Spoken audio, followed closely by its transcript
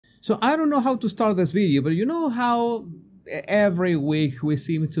So I don't know how to start this video, but you know how every week we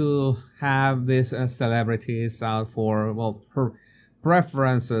seem to have these celebrities out for, well, her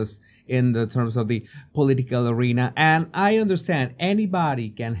preferences in the terms of the political arena. And I understand anybody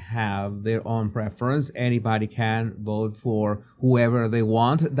can have their own preference. Anybody can vote for whoever they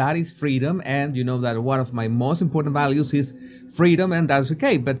want. That is freedom. And you know that one of my most important values is freedom, and that's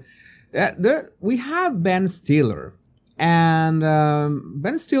okay. But we have Ben Stiller. And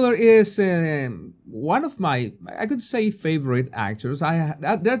Ben Stiller is one of my, I could say, favorite actors. There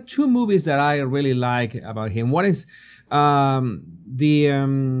are two movies that I really like about him. One is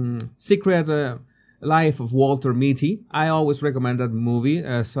the Secret Life of Walter Mitty. I always recommend that movie.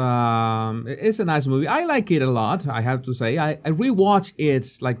 It's a nice movie. I like it a lot, I have to say. I rewatch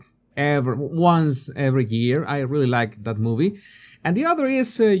it like once every year. I really like that movie. And the other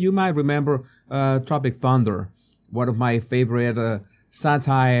is, you might remember, Tropic Thunder. One of my favorite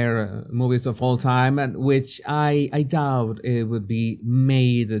satire movies of all time, and which I doubt it would be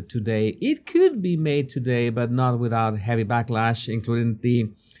made today. It could be made today, but not without heavy backlash, including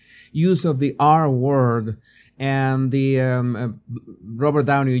the use of the R word and the Robert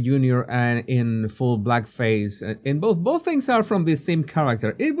Downey Jr. In full blackface. And both things are from the same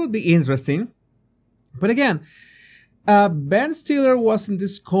character. It would be interesting. But again, Ben Stiller was in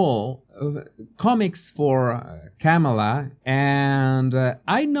this comics for Kamala, and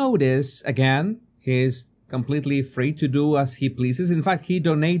I notice, again, he's completely free to do as he pleases. In fact, he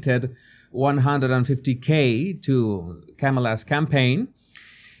donated $150K to Kamala's campaign.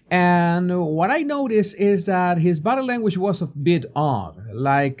 And what I noticed is that his body language was a bit odd.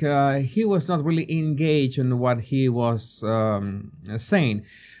 Like, he was not really engaged in what he was saying.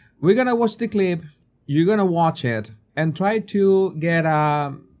 We're gonna watch the clip, you're gonna watch it, and try to get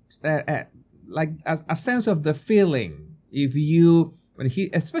a sense of the feeling.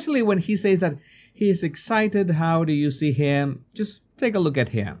 Especially when he says that he is excited, how do you see him? Just take a look at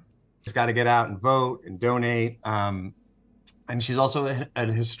him. She's got to get out and vote and donate. And she's also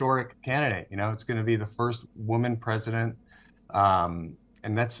a historic candidate. You know, it's going to be the first woman president. And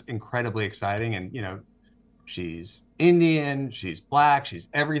that's incredibly exciting. And, you know, she's Indian, she's black, she's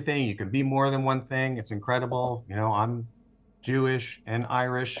everything. You can be more than one thing. It's incredible. You know, I'm Jewish and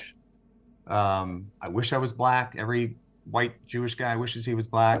Irish. I wish I was black. Every white Jewish guy wishes he was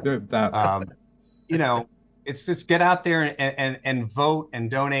black. You know, it's just get out there and vote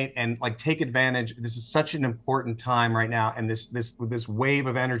and donate and like take advantage. This is such an important time right now, and this wave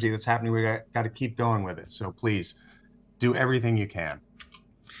of energy that's happening, we got to keep going with it. So please do everything you can.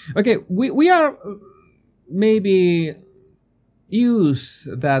 Okay, we are maybe use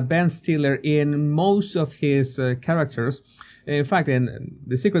that Ben Stiller in most of his characters. In fact, in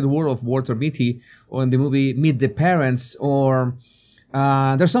The Secret World of Walter Mitty, or in the movie Meet the Parents, or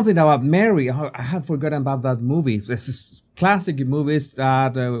there's something about Mary. I had forgotten about that movie. This is classic movies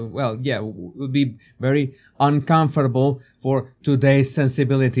that, well, yeah, would be very uncomfortable for today's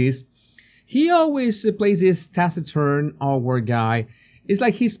sensibilities. He always plays this taciturn, awkward guy. It's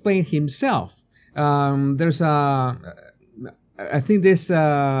like he's playing himself. There's I think this,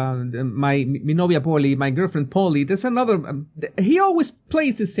 my novia Polly, my girlfriend Polly, there's another, he always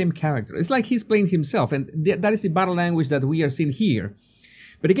plays the same character. It's like he's playing himself, and that is the body language that we are seeing here.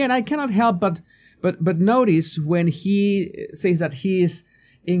 But again, I cannot help but notice when he says that he is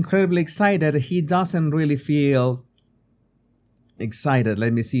incredibly excited, he doesn't really feel excited.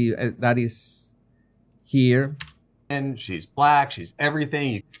 Let me see, that is here. And she's black, she's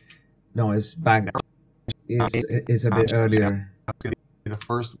everything. No, it's back. It's a bit earlier. Going to be the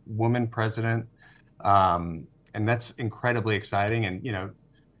first woman president, and that's incredibly exciting. And you know,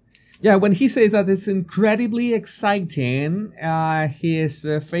 yeah, when he says that it's incredibly exciting, his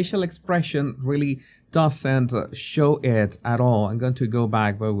facial expression really doesn't show it at all. I'm going to go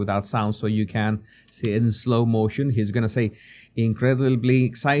back, but without sound, so you can see it in slow motion. He's going to say incredibly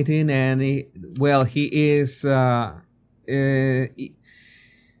exciting, and he is.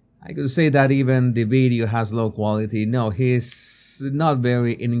 I could say that even the video has low quality. No, he's not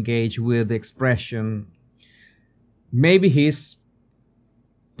very engaged with the expression. Maybe he's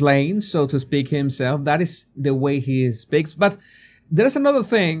playing, so to speak, himself. That is the way he speaks. But there's another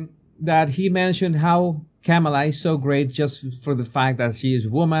thing that he mentioned, how Kamala is so great just for the fact that she is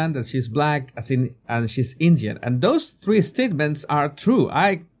a woman, that she's black, and she's Indian. And those three statements are true.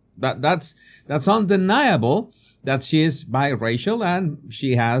 That's undeniable. That she is biracial, and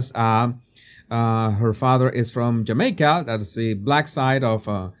she has her father is from Jamaica. That's the black side of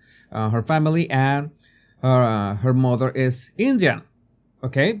her family, and her mother is Indian.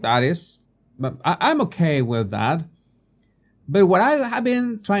 Okay, that is, I'm okay with that. But what I have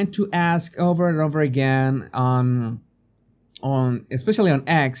been trying to ask over and over again on especially on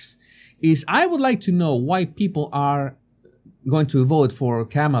X is I would like to know why people are going to vote for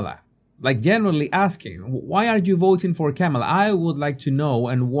Kamala. Like generally asking, why are you voting for Kamala? I would like to know,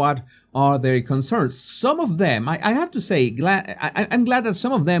 and what are their concerns? Some of them, I have to say, I'm glad that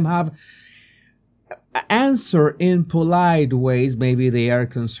some of them have answered in polite ways. Maybe they are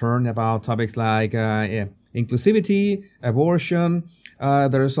concerned about topics like inclusivity, abortion.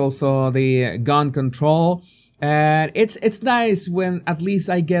 There's also the gun control. And it's nice when at least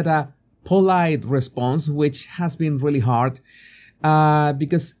I get a polite response, which has been really hard.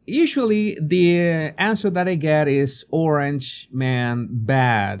 Because usually the answer that I get is orange man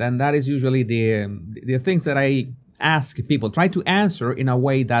bad. And that is usually the things that I ask people. Try to answer in a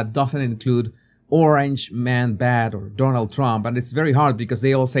way that doesn't include orange man bad or Donald Trump. And it's very hard because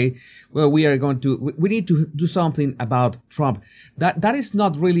they all say, well, we need to do something about Trump. That is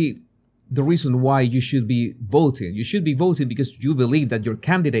not really the reason why you should be voting. You should be voting because you believe that your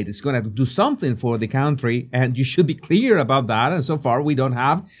candidate is going to do something for the country, and you should be clear about that. And so far, we don't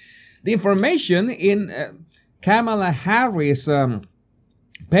have the information in Kamala Harris'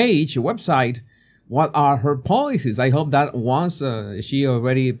 page, website. What are her policies? I hope that once she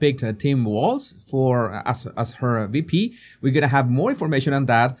already picked Tim Walz as her VP, we're going to have more information on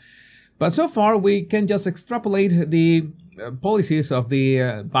that. But so far, we can just extrapolate the policies of the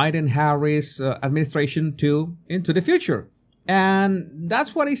Biden-Harris administration into the future. And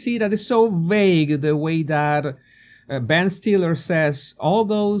that's what I see, that is so vague, the way that Ben Stiller says all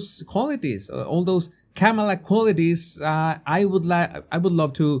those qualities, all those Kamala qualities. I would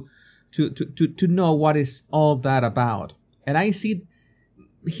love to know what is all that about. And I see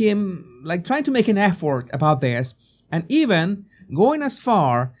him like trying to make an effort about this, and even going as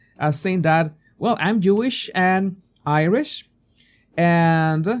far as saying that, well, I'm Jewish and Irish,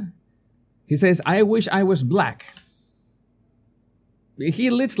 and he says, I wish I was black. He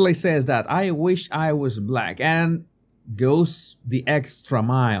literally says that, I wish I was black, and goes the extra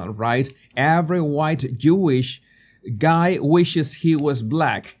mile, right? Every white Jewish guy wishes he was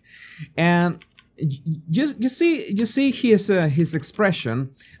black. And you see his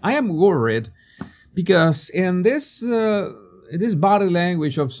expression. I am worried because in this body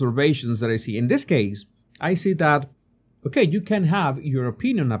language observations that I see, in this case, I see that, okay, you can have your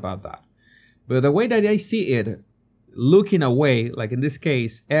opinion about that. But the way that I see it, looking away, like in this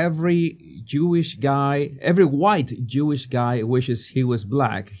case, every white Jewish guy wishes he was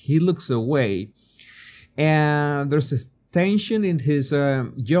black. He looks away. And there's this tension in his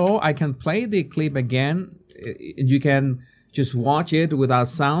jaw. I can play the clip again. You can just watch it without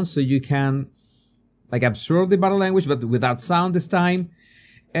sound, so you can like absorb the body language, but without sound this time.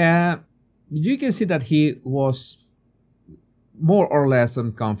 You can see that he was more or less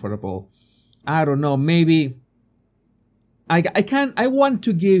uncomfortable. I don't know, maybe I want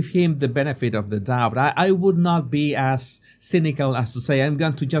to give him the benefit of the doubt. I would not be as cynical as to say I'm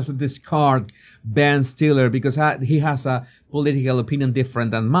going to just discard Ben Stiller because he has a political opinion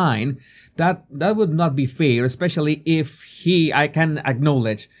different than mine. That would not be fair, especially if I can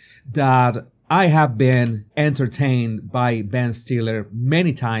acknowledge that I have been entertained by Ben Stiller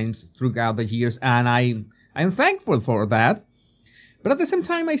many times throughout the years, and I'm thankful for that. But at the same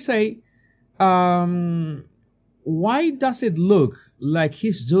time, I say, why does it look like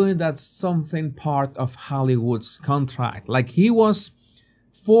he's doing that something part of Hollywood's contract? Like he was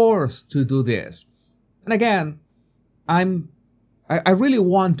forced to do this. And again, I really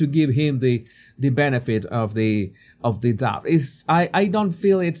want to give him the benefit of the doubt. I don't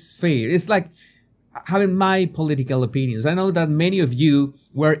feel it's fair. It's like having my political opinions. I know that many of you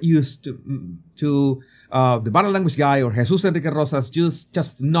were used to the body language guy or Jesus Enrique Rosas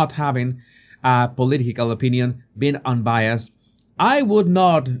just not having a political opinion, being unbiased. I would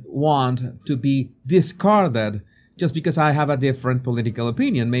not want to be discarded just because I have a different political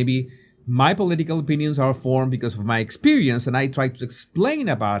opinion. Maybe my political opinions are formed because of my experience, and I try to explain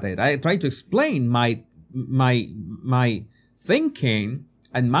about it. I try to explain my thinking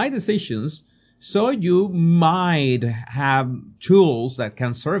and my decisions, so you might have tools that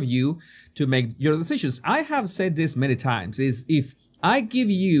can serve you to make your decisions. I have said this many times, is if I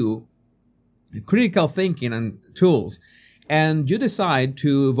give you critical thinking and tools, and you decide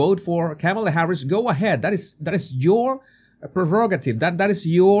to vote for Kamala Harris, go ahead. That is your prerogative. That is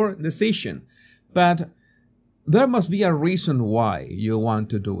your decision. But there must be a reason why you want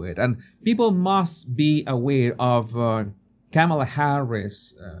to do it, and people must be aware of Kamala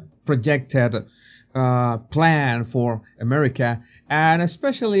Harris' projected plan for America, and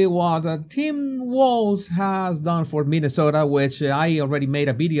especially what Tim Walz has done for Minnesota, which I already made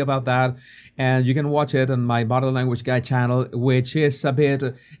a video about that, and you can watch it on my Body Language Guy channel, which is a bit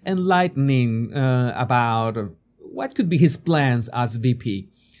enlightening about what could be his plans as VP.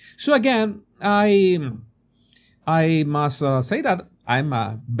 So again, I must say that I'm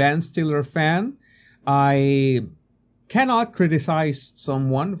a Ben Stiller fan. I cannot criticize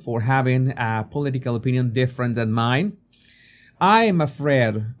someone for having a political opinion different than mine. I am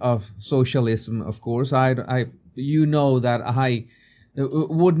afraid of socialism, of course. You know that I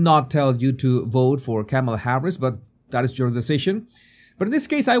would not tell you to vote for Kamala Harris, but that is your decision. But in this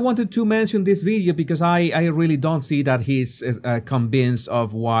case, I wanted to mention this video because I really don't see that he's convinced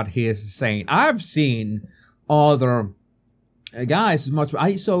of what he is saying. I've seen other guys much.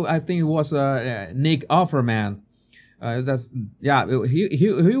 I think it was Nick Offerman.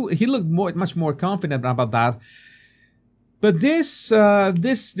 He looked much more confident about that. But this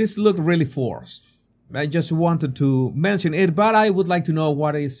looked really forced. I just wanted to mention it, but I would like to know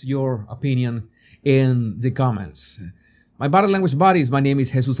what is your opinion in the comments. My Body Language buddies, my name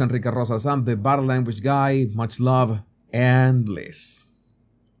is Jesus Enrique Rosas. I'm the Body Language Guy. Much love and bliss.